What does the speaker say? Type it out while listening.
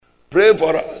Pray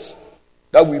for us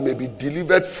that we may be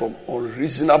delivered from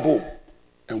unreasonable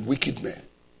and wicked men.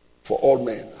 For all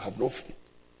men have no faith.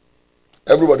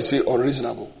 Everybody say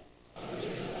unreasonable.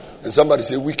 And somebody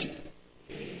say wicked.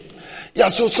 Yeah,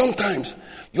 so sometimes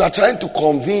you are trying to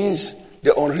convince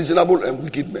the unreasonable and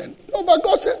wicked men. No, but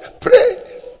God said,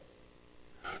 pray.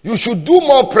 You should do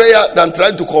more prayer than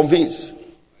trying to convince.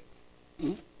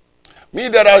 Me,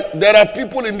 there are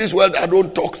people in this world I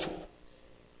don't talk to.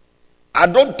 I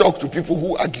don't talk to people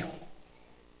who argue.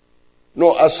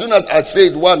 No, as soon as I say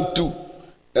it 1, 2,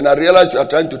 and I realize you are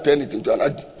trying to turn it into an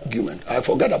argument, I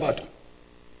forget about it.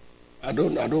 I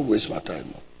don't waste my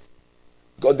time.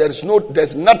 Because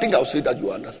there's nothing I'll say that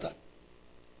you understand.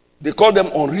 They call them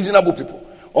unreasonable people.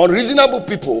 Unreasonable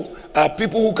people are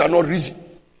people who cannot reason.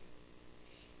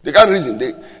 They can't reason.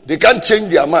 They can't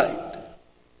change their mind.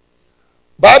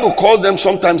 Bible calls them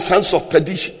sometimes sons of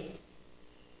perdition.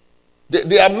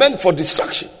 They are meant for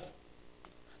destruction.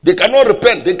 They cannot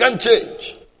repent. They can't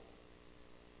change.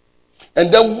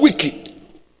 And then wicked,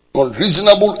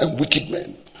 unreasonable and wicked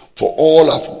men. For all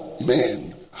of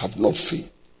men have not faith.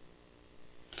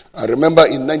 I remember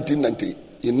in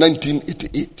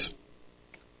 1988,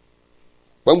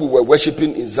 when we were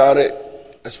worshiping in Zare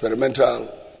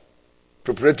Experimental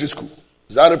Preparatory School,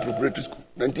 Zare Preparatory School,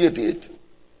 1988.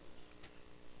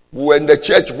 We were in the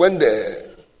church when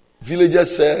the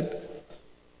villagers said,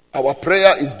 our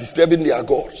prayer is disturbing their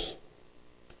gods.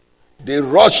 They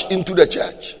rushed into the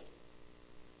church,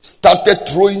 started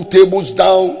throwing tables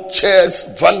down, chairs,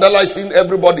 vandalizing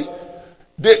everybody.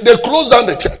 They closed down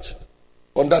the church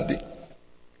on that day.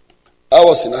 I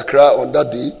was in Accra on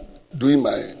that day doing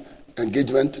my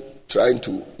engagement, trying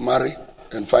to marry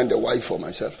and find a wife for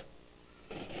myself.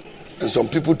 And some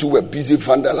people too were busy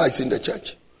vandalizing the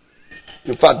church.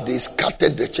 In fact, they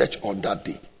scattered the church on that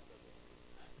day.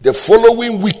 The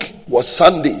following week was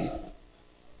Sunday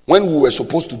when we were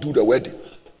supposed to do the wedding.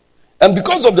 And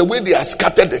because of the way they had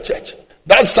scattered the church,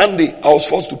 that Sunday I was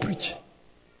forced to preach.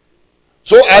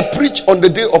 So I preached on the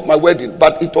day of my wedding,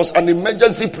 but it was an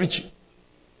emergency preaching.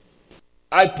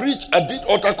 I preached, I did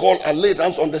altar call, and laid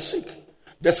hands on the sick.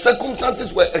 The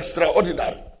circumstances were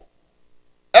extraordinary.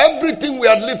 Everything we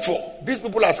had lived for, these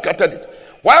people have scattered it.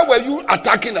 Why were you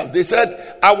attacking us? They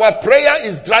said, our prayer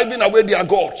is driving away their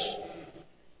gods.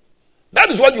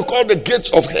 That is what you call the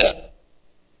gates of hell.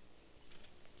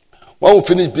 When we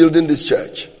finished building this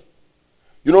church,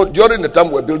 during the time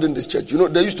we were building this church,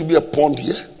 there used to be a pond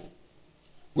here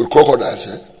with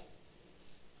crocodiles.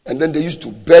 And then they used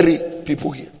to bury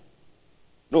people here.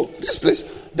 No, this place,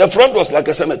 the front was like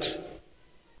a cemetery.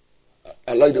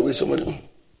 I like the way somebody...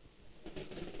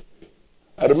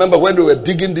 I remember when they were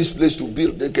digging this place to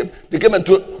build, they came and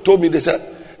told me, they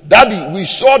said, Daddy, we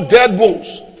saw dead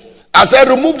bones. I said,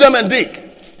 remove them and dig.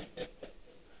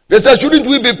 They said, shouldn't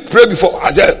we be prayed before? I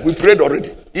said, we prayed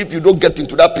already. If you don't get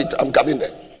into that pit, I'm coming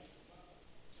there.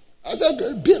 I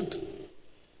said, build.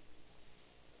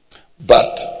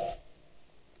 But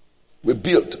we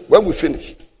built. When we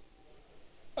finished,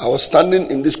 I was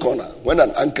standing in this corner when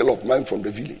an uncle of mine from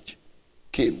the village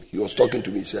came. He was talking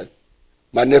to me. He said,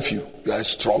 my nephew, you are a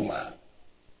strong man.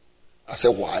 I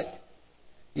said, why?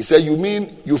 He said, you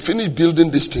mean you finished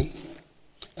building this thing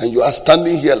and you are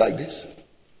standing here like this?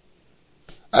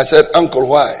 I said, uncle,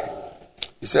 why?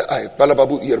 He said,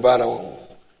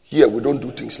 here we don't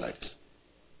do things like this.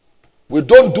 We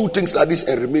don't do things like this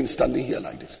and remain standing here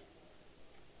like this.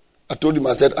 I told him,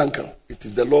 I said, uncle, it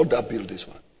is the Lord that built this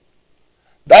one.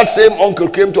 That same uncle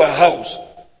came to our house,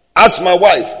 asked my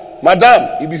wife,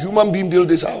 Madam, if a human being build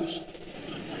this house.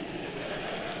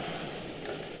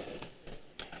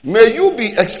 May you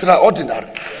be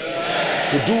extraordinary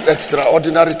to do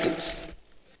extraordinary things.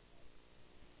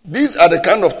 These are the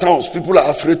kind of towns people are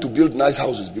afraid to build nice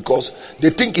houses because they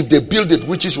think if they build it,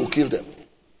 witches will kill them.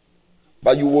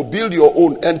 But you will build your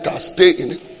own, enter, stay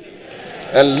in it,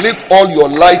 and live all your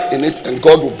life in it, and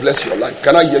God will bless your life.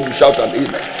 Can I hear you shout an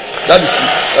amen? That is you.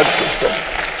 That is your story.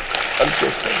 That is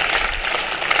your story.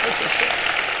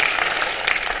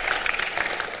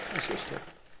 That's your story.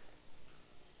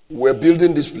 We're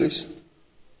building this place.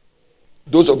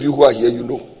 Those of you who are here, you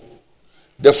know.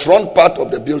 The front part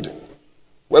of the building,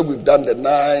 where we've done the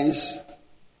nice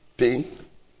thing,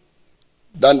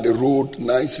 done the road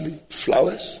nicely,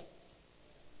 flowers.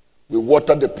 We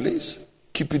water the place,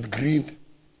 keep it green,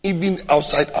 even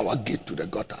outside our gate to the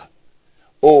gutter.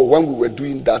 Oh, when we were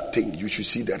doing that thing, you should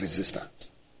see the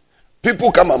resistance.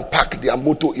 People come and park their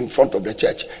motor in front of the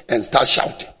church and start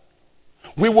shouting.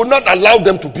 We will not allow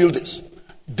them to build this.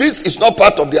 This is not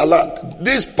part of their land.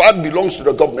 This part belongs to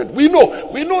the government. We know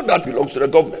that belongs to the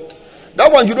government. That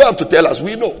one you don't have to tell us,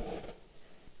 we know.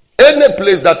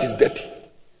 place that is dirty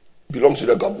belongs to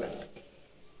the government.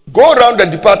 Go around the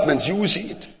departments, you will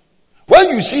see it. When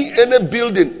you see any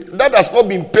building that has not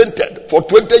been painted for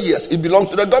 20 years, it belongs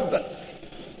to the government.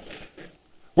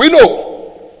 We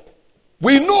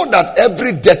know that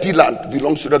every dirty land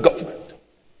belongs to the government.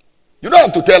 You don't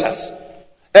have to tell us.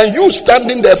 And you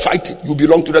standing there fighting, you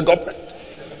belong to the government.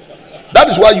 That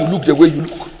is why you look the way you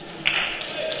look.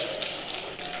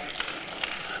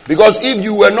 Because if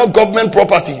you were not government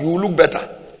property, you will look better.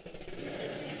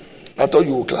 I thought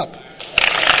you would clap.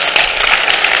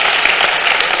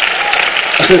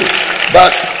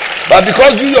 but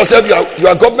because you yourself, you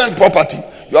are government property,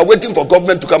 you are waiting for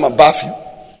government to come and bath you,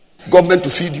 government to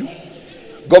feed you,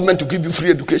 government to give you free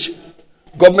education,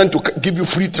 government to give you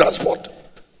free transport.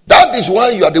 That is why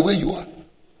you are the way you are.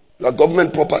 You are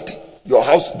government property. Your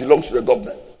house belongs to the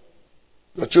government.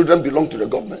 Your children belong to the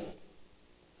government.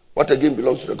 What again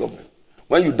belongs to the government?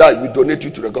 When you die, we donate you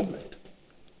to the government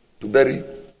to bury you.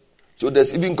 So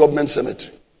there's even government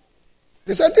cemetery.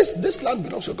 They said this land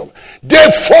belongs to the government.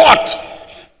 They fought.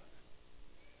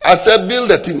 I said,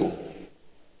 build the thing.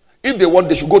 If they want,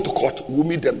 they should go to court. We'll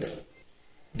meet them there.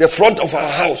 The front of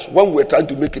our house, when we were trying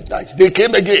to make it nice, they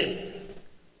came again.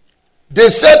 They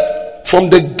said from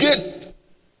the gate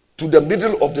to the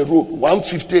middle of the road,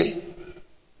 150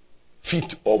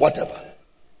 feet or whatever,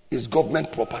 is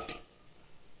government property.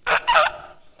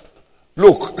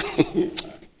 Look,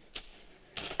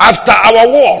 after our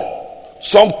war,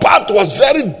 some part was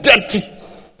very dirty.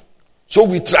 So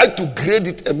we tried to grade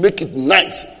it and make it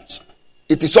nice.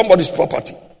 It is somebody's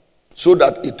property so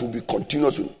that it will be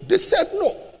continuous. They said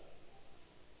no.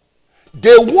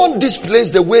 They want this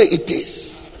place the way it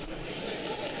is.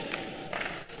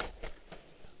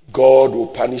 God will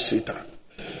punish Satan.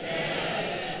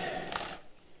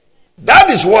 That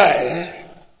is why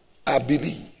I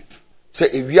believe. Say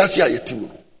ewiase ayetimu.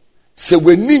 Say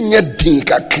weni nye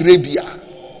dinka krebia.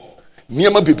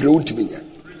 Niema bebre untimi nya.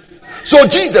 So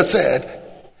Jesus said,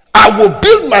 I will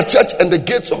build my church and the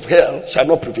gates of hell shall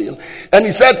not prevail. And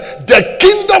he said, the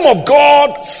kingdom of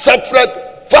God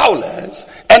suffereth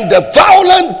violence, and the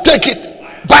violent take it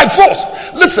by force.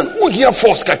 Listen, who here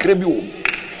force kakrebi?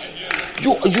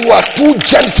 You are too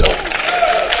gentle,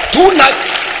 too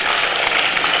nice,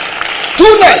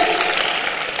 too nice.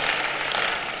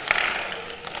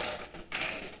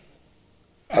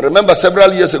 I remember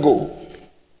several years ago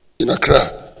in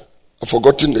Accra, I've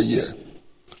forgotten the year,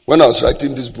 when I was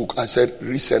writing this book, I said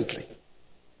recently.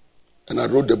 And I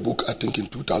wrote the book, I think in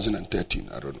 2013,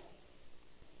 I don't know.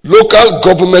 Local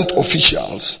government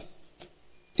officials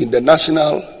in the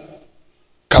national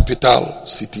capital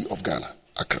city of Ghana,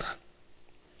 Accra.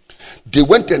 They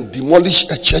went and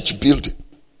demolished a church building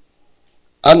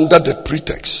under the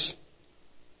pretext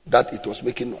that it was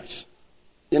making noise.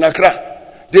 In Accra,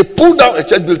 they pulled down a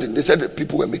church building. They said that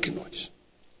people were making noise.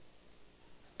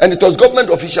 And it was government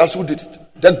officials who did it.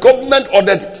 The government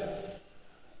ordered it.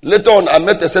 Later on, I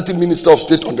met a certain minister of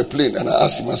state on the plane and I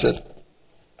asked him, I said,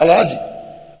 Alhaji,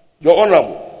 Your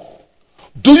Honorable,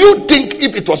 do you think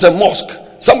if it was a mosque,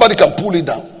 somebody can pull it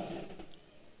down?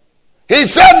 He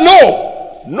said no.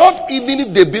 Not even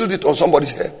if they build it on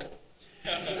somebody's head.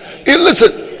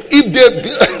 Listen, if they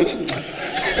build...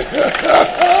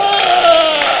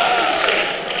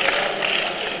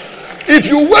 If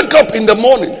you wake up in the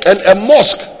morning and a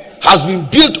mosque has been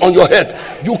built on your head,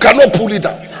 you cannot pull it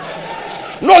down.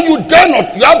 No, you dare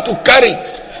not. You have to carry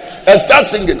and start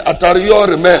singing. Atariyo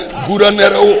reme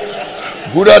gudanero,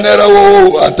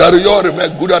 gudanero, atariyo reme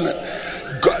gudanero.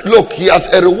 Look, he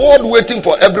has a reward waiting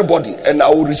for everybody, and I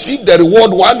will receive the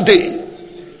reward one day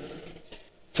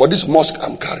for this mosque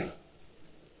I'm carrying.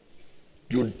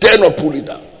 You dare not pull it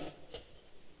down.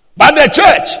 But the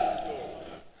church,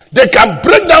 they can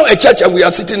break down a church and we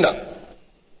are sitting down.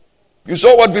 You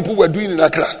saw what people were doing in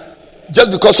Accra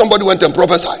just because somebody went and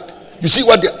prophesied. You see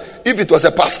what if it was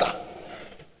a pastor,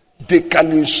 they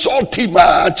can insult him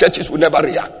and churches will never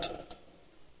react.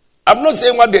 I'm not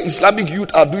saying what the Islamic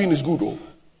youth are doing is good, though.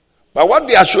 But what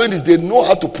they are showing is they know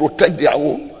how to protect their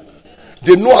own.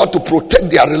 They know how to protect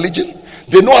their religion.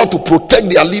 They know how to protect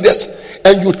their leaders.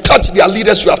 And you touch their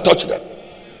leaders, you have touched them.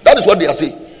 That is what they are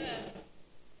saying.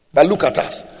 But look at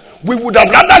us. We would have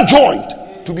rather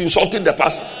joined to be insulting the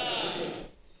pastor.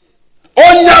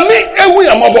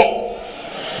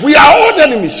 We are all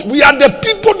enemies. We are the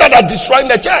people that are destroying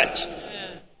the church.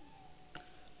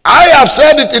 I have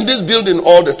said it in this building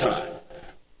all the time,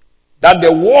 that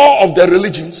the war of the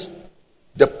religions,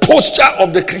 the posture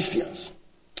of the Christians,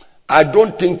 I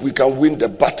don't think we can win the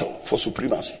battle for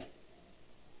supremacy.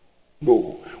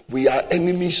 No, we are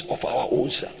enemies of our own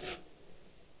self.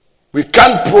 We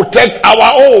can't protect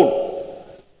our own.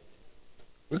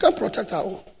 We can protect our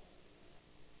own.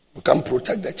 We can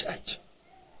protect the church.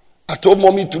 I told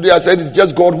mommy today, I said, it's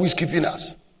just God who is keeping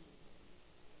us.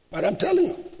 But I'm telling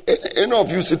you, any of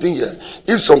you sitting here,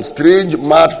 if some strange,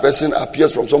 mad person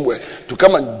appears from somewhere to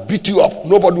come and beat you up,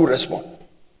 nobody will respond.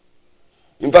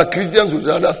 In fact, Christians would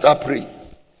rather start praying.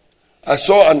 I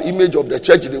saw an image of the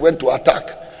church they went to attack.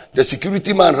 The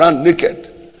security man ran naked.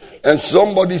 And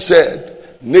somebody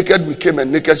said, naked we came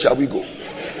and naked shall we go.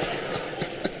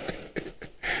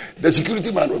 The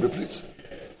security man of the place.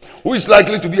 Who is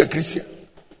likely to be a Christian?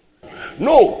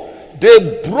 No,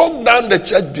 they broke down the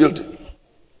church building.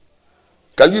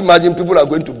 Can you imagine people are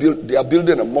going to build, they are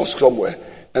building a mosque somewhere,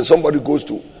 and somebody goes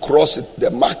to cross it,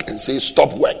 the mark and say,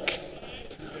 stop work.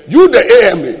 You,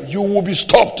 the AMA, you will be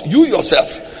stopped. You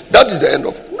yourself. That is the end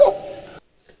of it. No.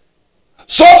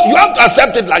 So you have to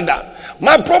accept it like that.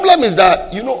 My problem is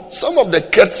that, some of the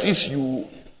courtesies you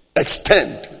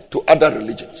extend to other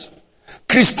religions.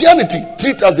 Christianity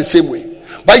treats us the same way.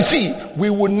 But you see, we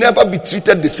will never be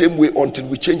treated the same way until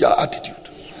we change our attitude.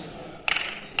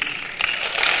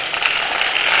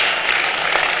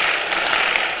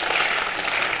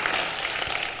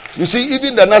 You see,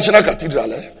 even the National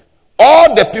Cathedral,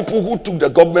 all the people who took the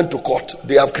government to court,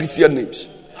 they have Christian names.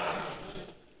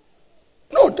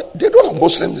 No, they don't have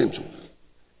Muslim names.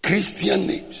 Christian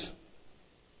names.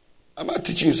 Am I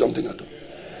teaching you something at all?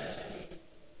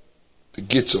 The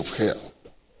gates of hell.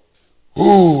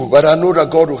 Ooh, but I know that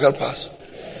God will help us.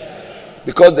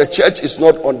 Because the church is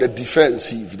not on the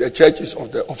defensive. The church is on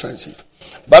the offensive.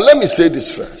 But let me say this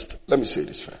first. Let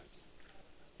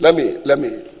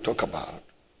me talk about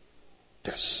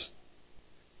this.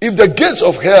 If the gates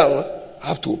of hell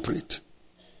have to operate,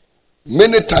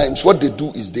 many times what they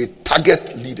do is they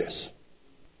target leaders.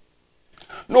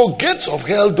 No, gates of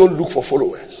hell don't look for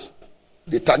followers.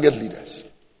 They target leaders.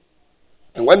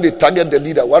 And when they target the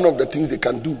leader, one of the things they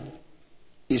can do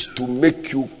is to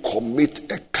make you commit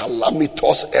a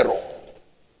calamitous error.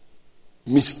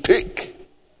 Mistake.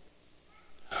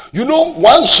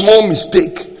 One small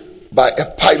mistake by a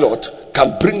pilot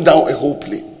can bring down a whole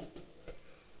plane.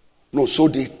 No, so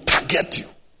they target you.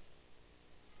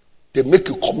 They make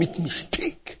you commit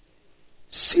mistake.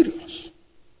 Serious.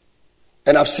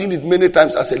 And I've seen it many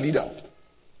times as a leader.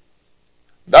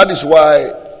 That is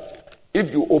why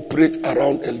if you operate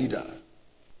around a leader,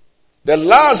 the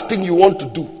last thing you want to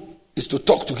do is to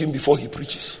talk to him before he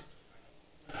preaches.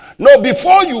 No,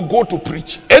 before you go to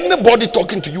preach, anybody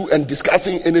talking to you and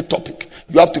discussing any topic,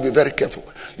 you have to be very careful.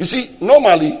 You see,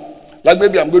 normally, like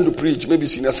maybe I'm going to preach, maybe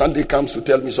Senior Sunday comes to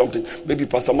tell me something, maybe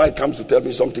Pastor Mike comes to tell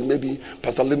me something, maybe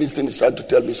Pastor Livingston is trying to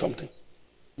tell me something,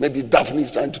 maybe Daphne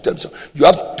is trying to tell me something. You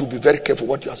have to be very careful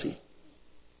what you are saying.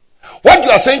 What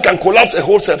you are saying can collapse a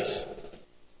whole service.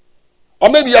 Or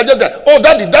maybe you are just there, oh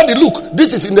daddy, look,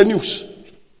 this is in the news.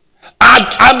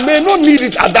 I may not need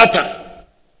it at that time.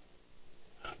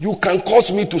 You can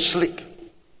cause me to slip.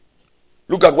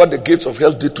 Look at what the gates of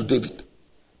hell did to David.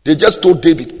 They just told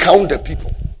David, count the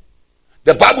people.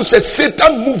 The Bible says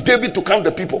Satan moved David to count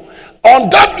the people. On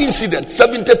that incident,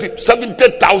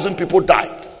 70,000 people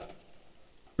died.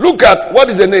 Look at, what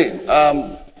is the name?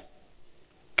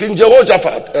 King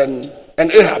Jehoshaphat and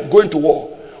Ahab going to war.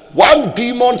 One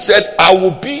demon said, I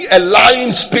will be a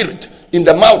lying spirit in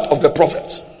the mouth of the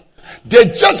prophets. They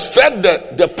just fed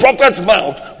the prophet's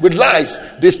mouth with lies.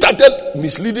 They started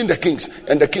misleading the kings,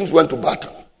 and the kings went to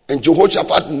battle. And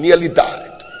Jehoshaphat nearly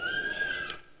died.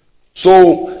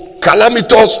 So,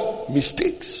 calamitous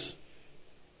mistakes.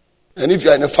 And if you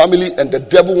are in a family and the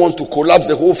devil wants to collapse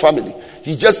the whole family,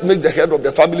 he just makes the head of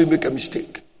the family make a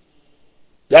mistake.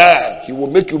 Yeah, he will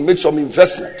make you make some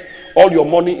investment. All your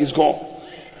money is gone.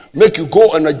 Make you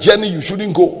go on a journey you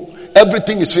shouldn't go.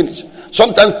 Everything is finished.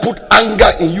 Sometimes put anger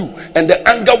in you, and the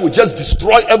anger will just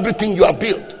destroy everything you have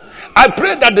built. I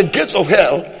pray that the gates of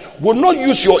hell will not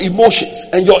use your emotions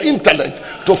and your intellect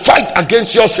to fight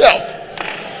against yourself.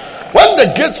 When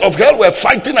the gates of hell were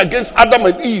fighting against Adam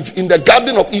and Eve in the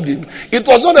Garden of Eden, it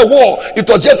was not a war, it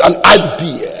was just an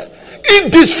idea.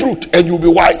 Eat this fruit and you'll be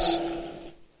wise.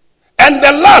 And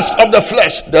the lust of the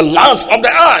flesh, the lust of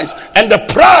the eyes, and the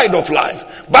pride of life.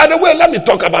 By the way, let me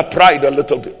talk about pride a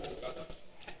little bit.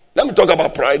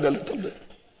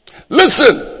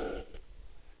 Listen,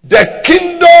 the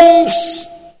kingdoms,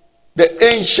 the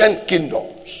ancient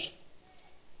kingdoms,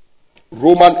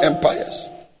 Roman empires,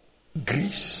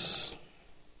 Greece,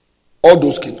 all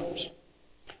those kingdoms,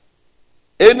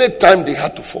 anytime they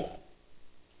had to fall,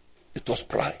 it was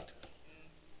pride.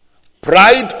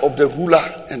 Pride of the ruler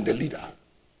and the leader.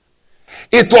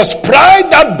 It was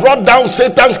pride that brought down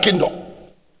Satan's kingdom.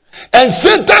 And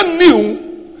Satan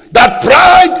knew that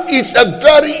pride is a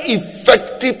very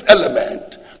effective effective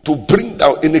element to bring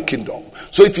down any kingdom.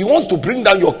 So if he wants to bring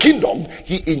down your kingdom,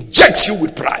 he injects you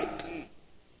with pride.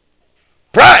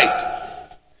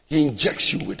 Pride. He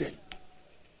injects you with it.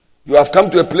 You have come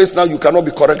to a place now you cannot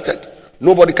be corrected.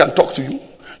 Nobody can talk to you.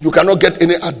 You cannot get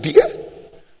any idea.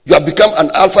 You have become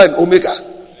an alpha and omega.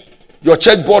 Your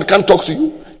church board can't talk to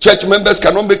you. Church members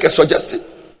cannot make a suggestion.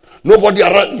 Nobody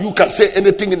around you can say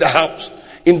anything in the house.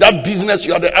 In that business,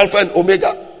 you are the alpha and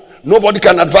omega. Nobody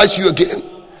can advise you again.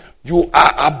 You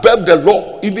are above the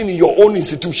law, even in your own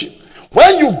institution.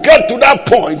 When you get to that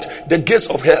point, the gates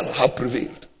of hell have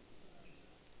prevailed.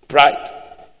 Pride.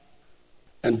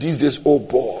 And these days, oh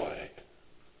boy,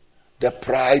 the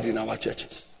pride in our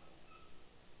churches.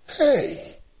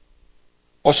 Hey.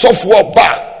 Osofo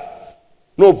ba.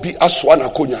 No be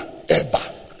aswana konya eba.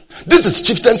 This is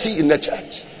chieftaincy in the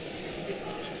church.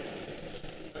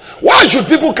 Why should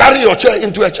people carry your chair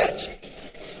into a church?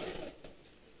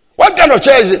 What kind of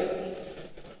chair is it?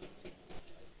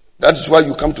 That is why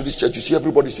you come to this church. You see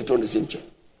everybody sit on the same chair.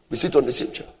 We sit on the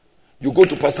same chair. You go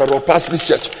to Pastor Rob Parsley's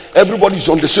church. Everybody is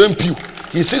on the same pew.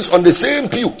 He sits on the same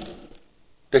pew.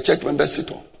 The church members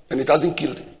sit on. And it hasn't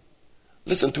killed him.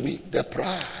 Listen to me. The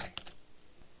pride.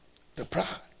 The pride.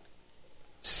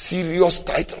 Serious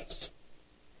titles.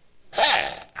 Hey,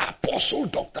 apostle,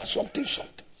 doctor, something.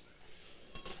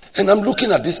 And I'm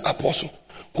looking at this apostle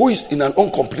who is in an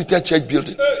uncompleted church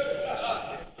building.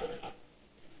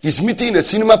 He's meeting in a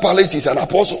cinema palace. He's an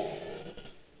apostle.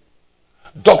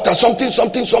 Doctor something.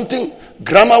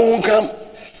 Grammar won't come. And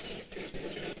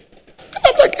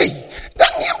I'm like, hey,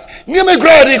 that near me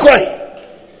grade coin.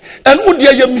 And who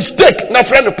dare you mistake? Na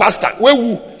friend the pastor. Where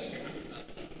who?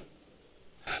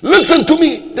 Listen to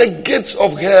me. The gates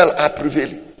of hell are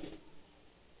prevailing.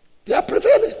 They are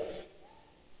prevailing.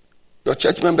 Your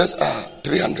church members are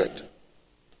 300.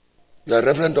 You are a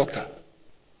reverend doctor.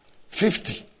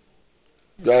 50.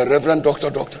 You are a reverend doctor.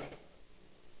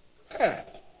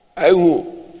 I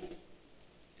who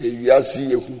you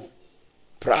see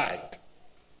pride,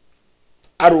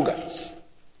 arrogance.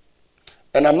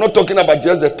 And I'm not talking about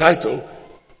just the title.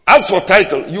 As for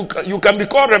title, you can be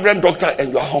called reverend doctor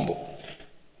and you are humble.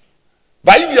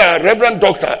 But if you are a reverend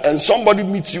doctor and somebody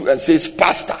meets you and says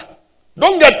pastor,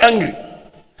 don't get angry.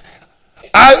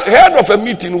 I heard of a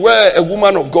meeting where a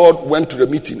woman of God went to the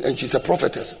meeting and she's a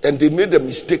prophetess and they made a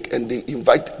mistake and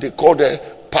they called her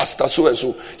pastor so and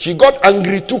so. She got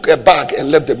angry, took a bag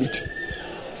and left the meeting.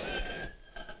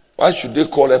 Why should they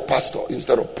call her pastor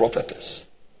instead of prophetess?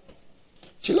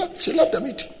 She left the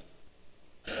meeting.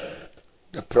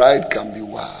 The pride can be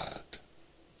wild.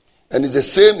 And it's the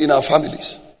same in our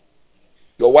families.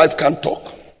 Your wife can't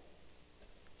talk.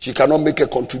 She cannot make a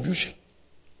contribution.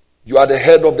 You are the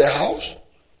head of the house.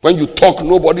 When you talk,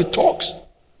 nobody talks.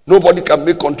 Nobody can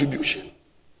make contribution.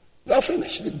 You are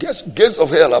finished. The gates of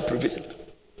hell are prevailed.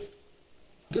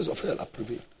 Gates of hell are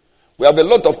prevailed. We have a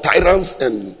lot of tyrants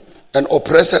and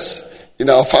oppressors in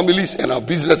our families and our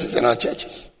businesses and our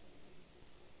churches.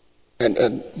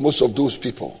 And most of those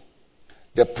people,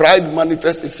 the pride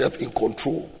manifests itself in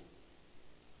control,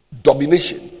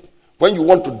 domination. When you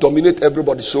want to dominate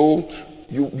everybody, so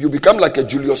you become like a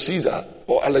Julius Caesar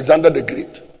or Alexander the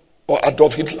Great or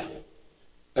Adolf Hitler.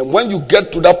 And when you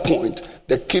get to that point,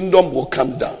 the kingdom will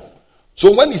come down.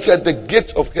 So when he said the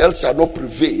gates of hell shall not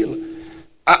prevail,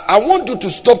 I want you to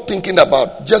stop thinking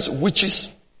about just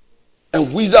witches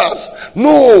and wizards.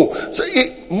 No,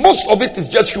 most of it is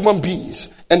just human beings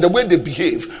and the way they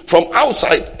behave from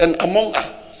outside and among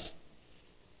us.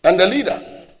 And the leader.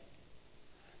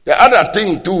 The other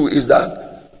thing too is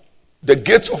that the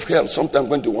gates of hell, sometimes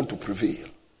when they want to prevail,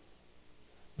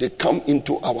 they come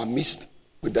into our midst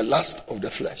with the lust of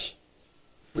the flesh.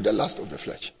 With the lust of the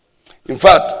flesh. In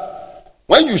fact,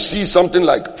 when you see something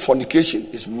like fornication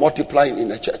is multiplying in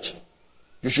a church,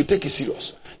 you should take it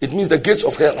serious. It means the gates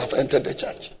of hell have entered the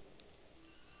church.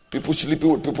 People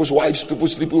sleeping with people's wives, people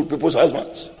sleeping with people's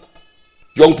husbands,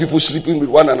 young people sleeping with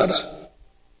one another.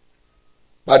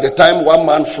 By the time one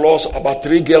man floors about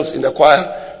 3 girls in the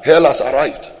choir, hell has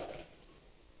arrived.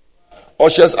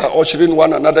 Ushers are ushering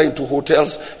one another into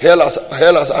hotels. Hell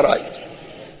has arrived.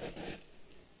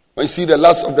 When you see the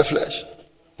lust of the flesh,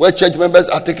 where church members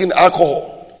are taking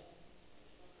alcohol,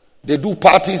 they do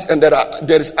parties and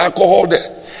there is alcohol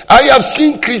there. I have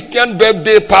seen Christian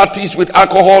birthday parties with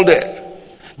alcohol there.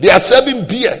 They are serving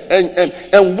beer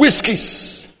and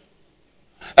whiskeys.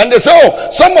 And they say,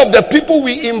 oh, some of the people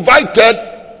we invited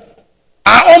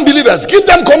are unbelievers. Give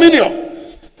them communion.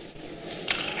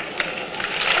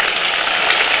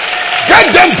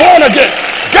 Get them born again.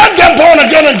 Get them born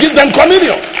again and give them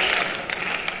communion.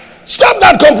 Stop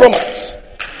that compromise.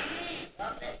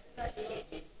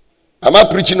 Am I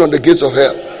preaching on the gates of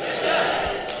hell?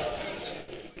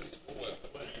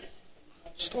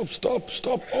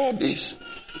 Stop all this.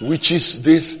 Witches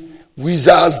this,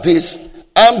 wizards this.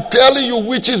 I'm telling you,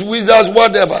 witches, wizards,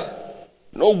 whatever.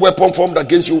 No weapon formed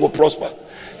against you will prosper.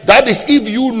 That is if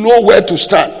you know where to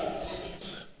stand.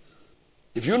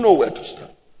 If you know where to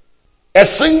stand. A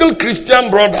single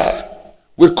Christian brother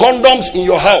with condoms in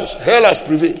your house, hell has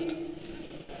prevailed.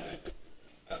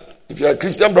 If you are a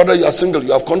Christian brother, you are single,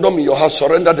 you have condom in your house,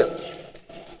 surrender them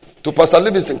to Pastor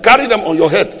Livingston. Carry them on your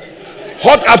head,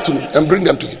 hot afternoon, and bring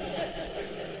them to him.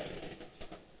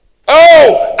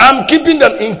 Oh, I'm keeping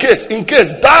them in case.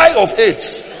 Die of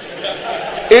AIDS.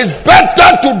 It's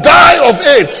better to die of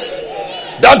AIDS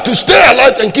than to stay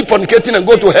alive and keep fornicating and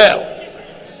go to hell.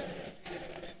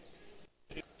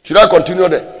 Should I continue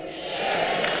there?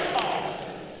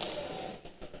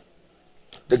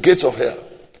 The gates of hell.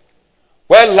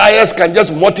 Where liars can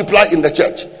just multiply in the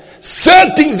church.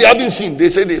 Say things they haven't seen. They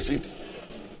say they've seen.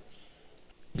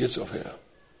 Gates of hell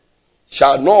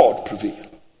shall not prevail.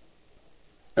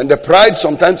 And the pride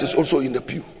sometimes is also in the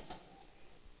pew.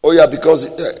 Oh yeah, because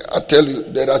I tell you,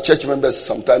 there are church members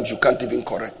sometimes you can't even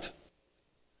correct.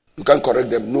 You can't correct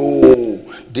them. No,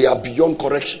 they are beyond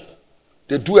correction.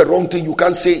 They do a wrong thing, you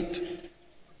can't say it.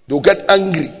 They'll get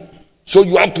angry. So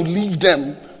you have to leave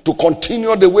them to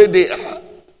continue the way they are.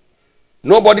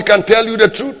 Nobody can tell you the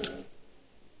truth.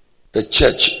 The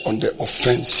church on the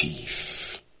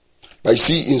offensive. But you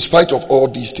see, in spite of all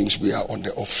these things, we are on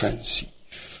the offensive.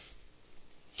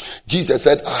 Jesus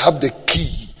said, I have the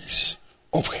keys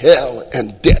of hell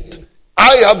and death.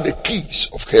 I have the keys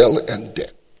of hell and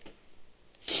death.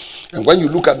 And when you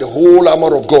look at the whole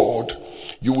armor of God,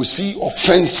 you will see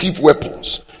offensive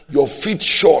weapons. Your feet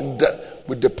shod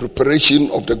with the preparation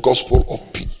of the gospel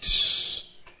of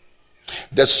peace.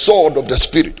 The sword of the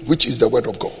Spirit, which is the word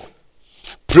of God.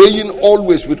 Praying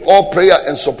always with all prayer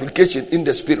and supplication in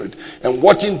the Spirit, and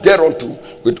watching thereunto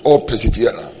with all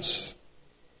perseverance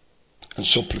and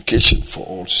supplication for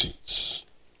all saints.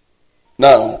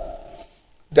 Now,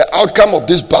 the outcome of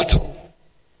this battle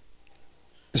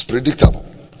is predictable.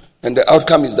 And the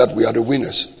outcome is that we are the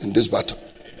winners in this battle.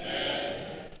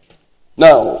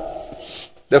 Now,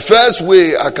 the first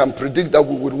way I can predict that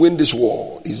we will win this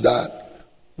war is that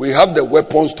we have the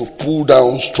weapons to pull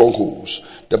down strongholds.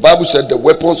 The Bible said the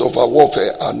weapons of our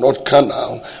warfare are not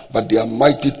carnal, but they are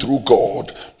mighty through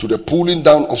God to the pulling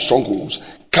down of strongholds,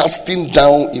 casting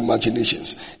down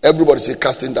imaginations. Everybody say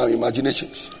casting down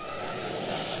imaginations.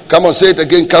 Come on, say it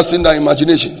again, casting down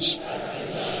imaginations.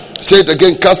 Say it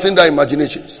again, casting down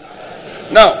imaginations.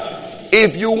 Now,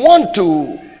 if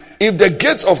the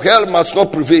gates of hell must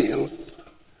not prevail,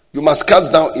 you must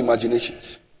cast down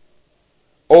imaginations.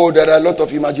 Oh, there are a lot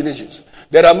of imaginations.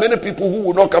 There are many people who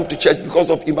will not come to church because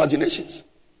of imaginations.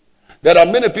 There are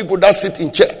many people that sit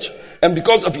in church, and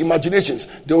because of imaginations,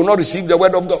 they will not receive the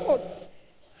word of God.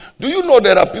 Do you know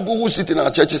there are people who sit in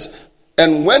our churches,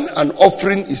 and when an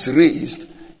offering is raised,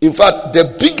 in fact,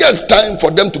 the biggest time for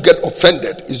them to get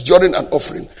offended is during an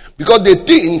offering. Because they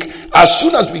think as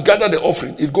soon as we gather the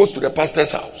offering, it goes to the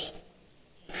pastor's house.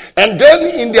 And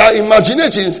then in their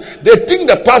imaginations, they think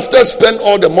the pastor spent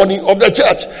all the money of the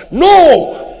church.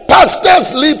 No!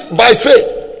 Pastors live by faith.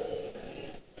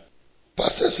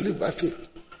 Pastors live by faith.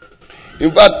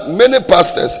 In fact, many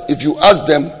pastors, if you ask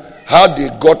them how they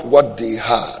got what they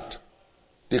had,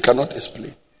 they cannot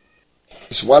explain.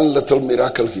 It's one little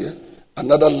miracle here,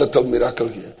 another little miracle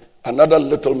here, another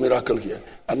little miracle here,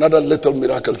 another little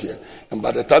miracle here. And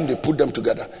by the time they put them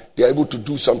together, they are able to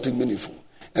do something meaningful.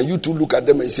 And you two look at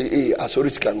them and say, hey,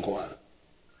 Asoris Kankoa.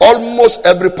 Almost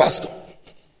every pastor,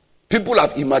 people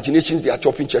have imaginations they are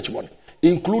chopping church money,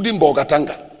 including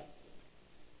Bogatanga.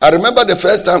 I remember the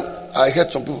first time I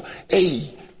heard some people,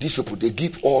 hey, these people, they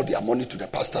give all their money to the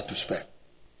pastor to spend.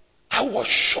 I was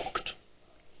shocked.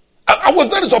 I was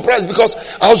very surprised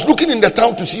because I was looking in the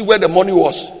town to see where the money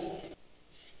was.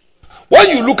 When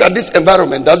you look at this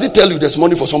environment, does it tell you there's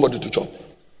money for somebody to chop?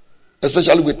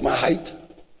 Especially with my height.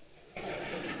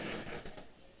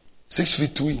 6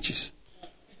 feet 2 inches.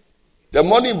 The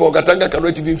money in Bogatanga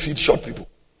cannot even feed short people.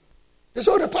 They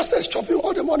say, oh, the pastor is chopping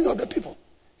all the money of the people.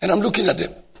 And I'm looking at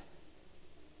them.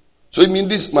 So it means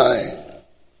this, my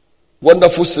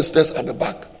wonderful sisters at the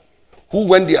back, who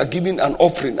when they are giving an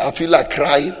offering, I feel like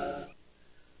crying.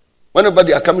 Whenever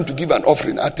they are coming to give an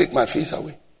offering, I take my face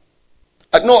away.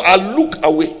 I look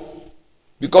away.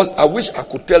 Because I wish I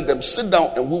could tell them, sit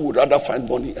down and we would rather find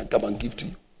money and come and give to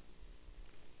you.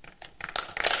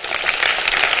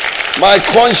 My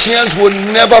conscience will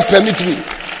never permit me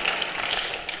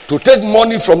to take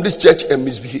money from this church and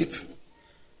misbehave.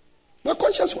 My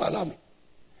conscience will allow me.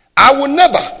 I will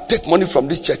never take money from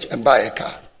this church and buy a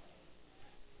car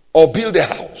or build a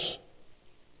house.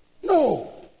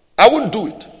 No, I wouldn't do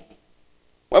it.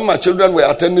 When my children were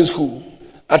attending school,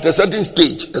 at a certain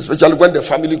stage, especially when the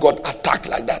family got attacked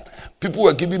like that, people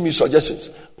were giving me suggestions.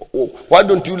 Oh, why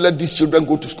don't you let these children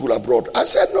go to school abroad? I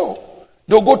said, no,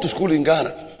 they'll go to school in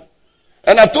Ghana.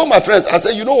 And I told my friends, I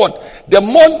said, you know what? The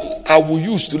money I will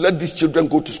use to let these children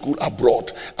go to school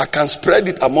abroad, I can spread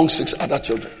it among 6 other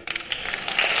children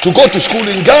to go to school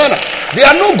in Ghana. They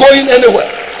are not going anywhere.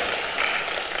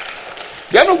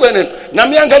 They are not going anywhere. Now,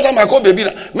 me and Gaza, my baby,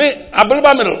 me,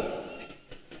 Abelba Middle,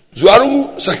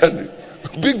 Zuarungu Secondary,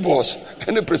 Big Boss,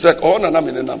 and the Presec, on and I'm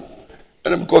in them.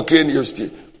 And I'm called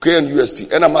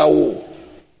KNUST, and I'm a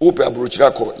Ope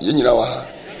Abruchako,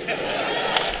 Yeninawa.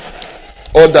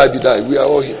 All die be die. We are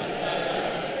all here.